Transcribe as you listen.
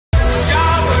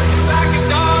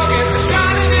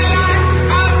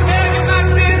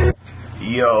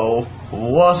Yo,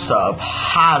 what's up?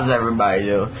 How's everybody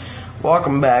doing?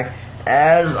 Welcome back.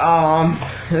 As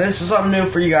this is something new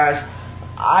for you guys.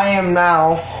 I am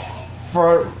now,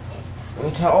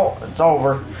 until it's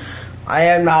over, I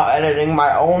am now editing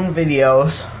my own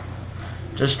videos.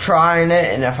 Just trying it,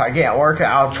 and if I can't work it,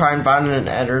 I'll try and find an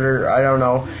editor. I don't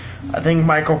know. I think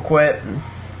Michael quit.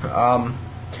 I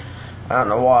don't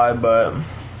know why, but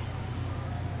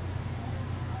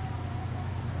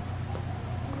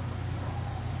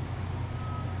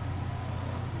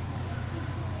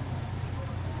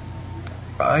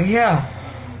yeah,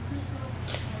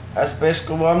 that's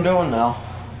basically what I'm doing now.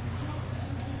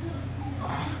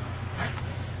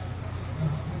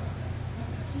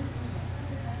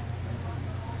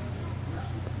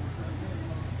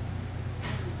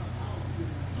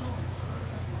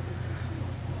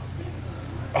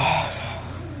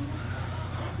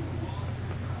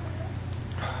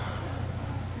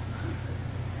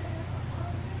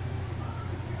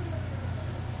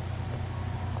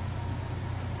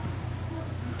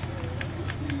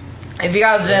 If you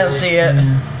guys didn't see it,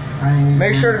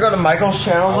 make sure to go to Michael's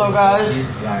channel though, guys,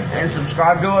 and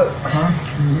subscribe to it.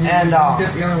 And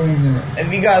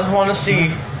if you guys want to see,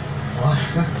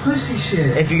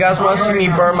 me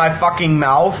burn my fucking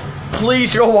mouth,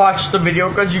 please go watch the video,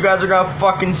 because you guys are gonna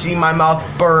fucking see my mouth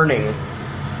burning.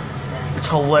 It's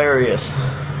hilarious.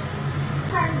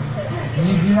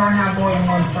 You do not have more than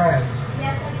one friend.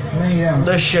 No, you don't.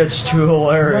 This shit's too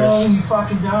hilarious. No, you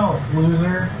fucking don't,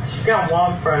 loser. She's got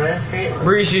one friend, that's Caitlin.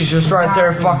 Breezy's just right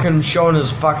there fucking showing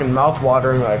his fucking mouth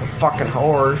watering like a fucking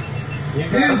whore. Dude,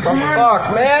 What the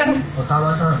fuck, man? Look how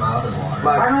much her mouth is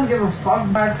watering. I don't give a fuck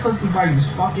about pussy bite,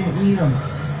 just fucking eat them.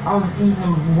 I was eating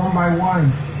them one by one.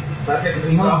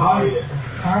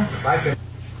 Huh?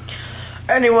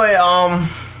 Anyway,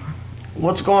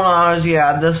 what's going on is,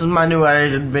 yeah, this is my new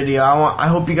edited video. I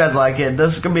hope you guys like it.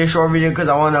 This is gonna be a short video because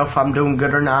I want to know if I'm doing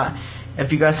good or not.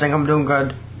 If you guys think I'm doing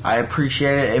good, I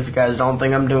appreciate it. If you guys don't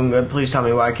think I'm doing good, please tell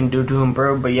me what I can do to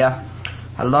improve. But yeah,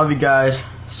 I love you guys.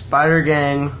 Spider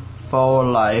Gang for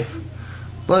life.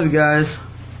 Love you guys.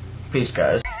 Peace,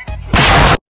 guys.